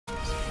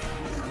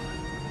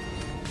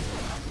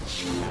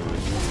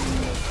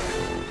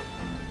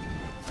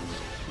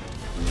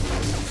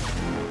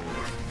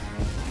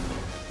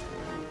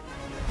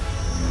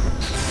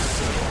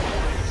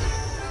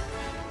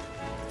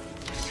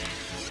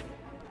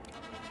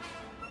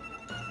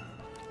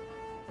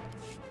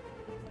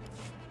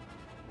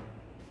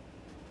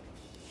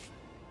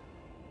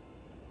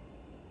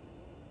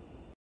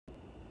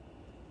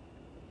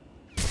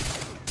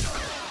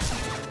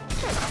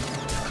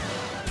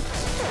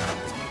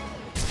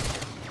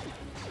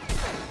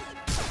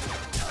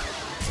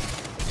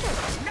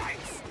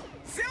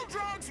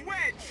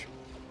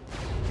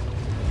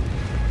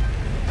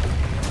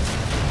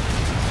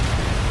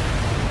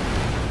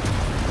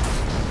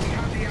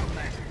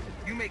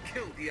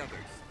Kill the others.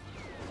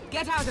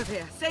 Get out of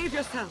here. Save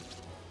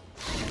yourself.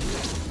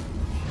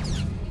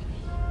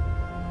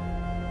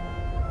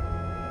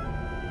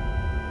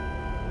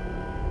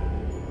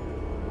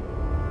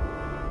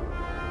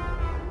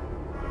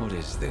 What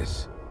is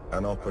this?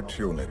 An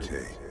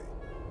opportunity.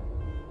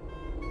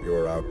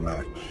 You're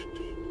outmatched.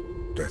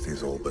 Death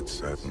is all but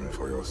certain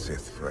for your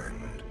Sith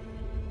friend.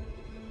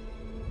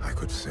 I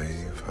could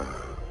save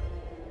her.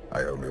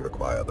 I only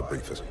require the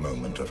briefest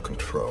moment of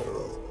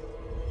control.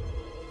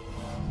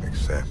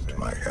 Accept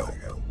my help,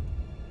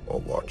 or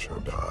watch her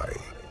die.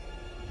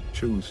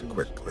 Choose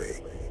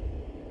quickly.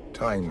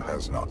 Time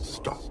has not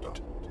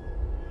stopped.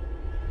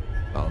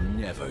 I'll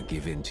never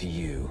give in to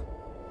you.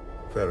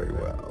 Very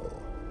well.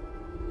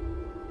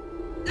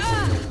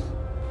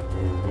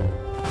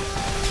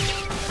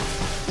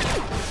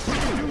 We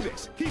can do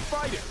this! Keep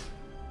fighting!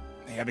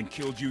 They haven't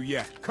killed you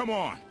yet. Come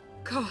on!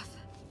 Koth,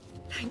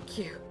 thank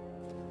you.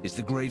 Is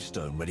the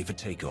gravestone ready for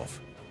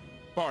takeoff?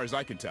 Far as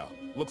I can tell.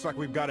 Looks like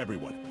we've got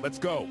everyone. Let's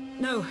go.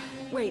 No,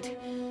 wait.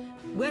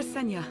 Where's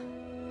Senya?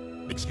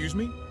 Excuse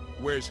me?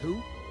 Where's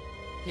who?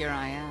 Here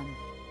I am.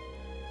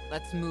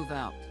 Let's move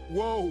out.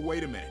 Whoa,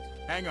 wait a minute.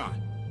 Hang on.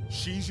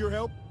 She's your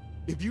help?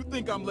 If you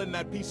think I'm letting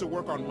that piece of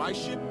work on my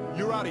ship,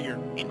 you're out of here.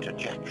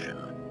 Interjection.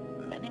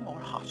 Many more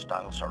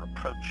hostiles are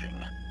approaching.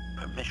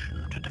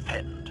 Permission to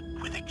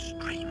defend with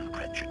extreme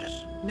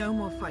prejudice. No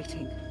more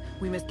fighting.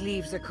 We must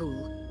leave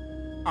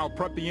Zakul. I'll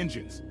prep the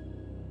engines.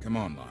 Come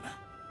on, Lana.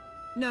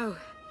 No.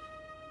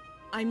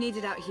 I'm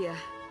needed out here.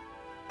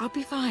 I'll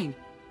be fine.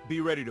 Be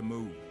ready to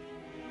move.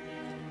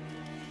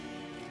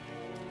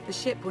 The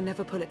ship will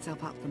never pull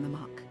itself up from the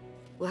muck.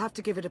 We'll have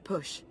to give it a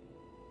push.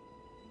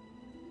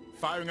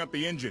 Firing up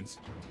the engines.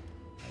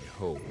 I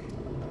hope.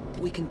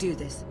 We can do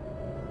this.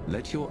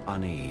 Let your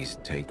unease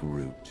take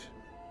root.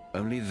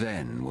 Only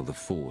then will the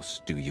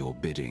Force do your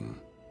bidding.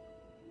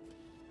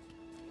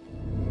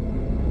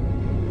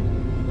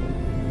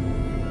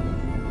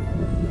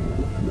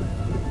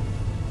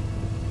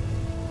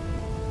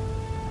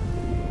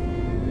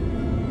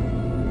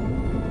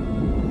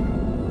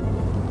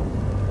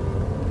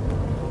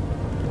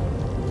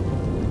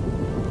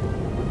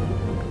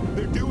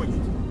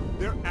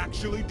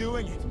 Actually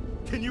doing it.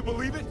 Can you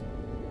believe it?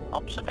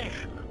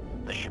 Observation.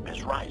 The ship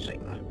is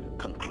rising.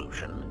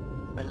 Conclusion.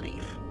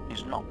 Belief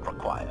is not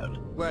required.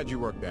 Glad you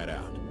worked that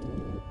out.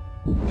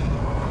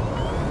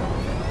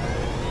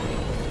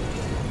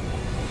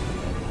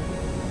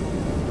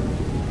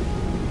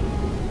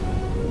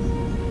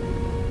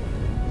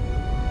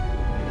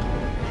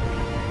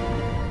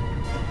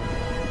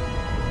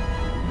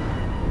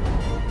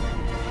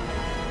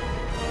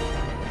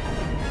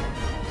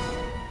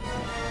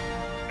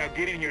 Now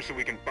get in here so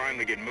we can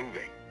finally get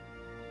moving.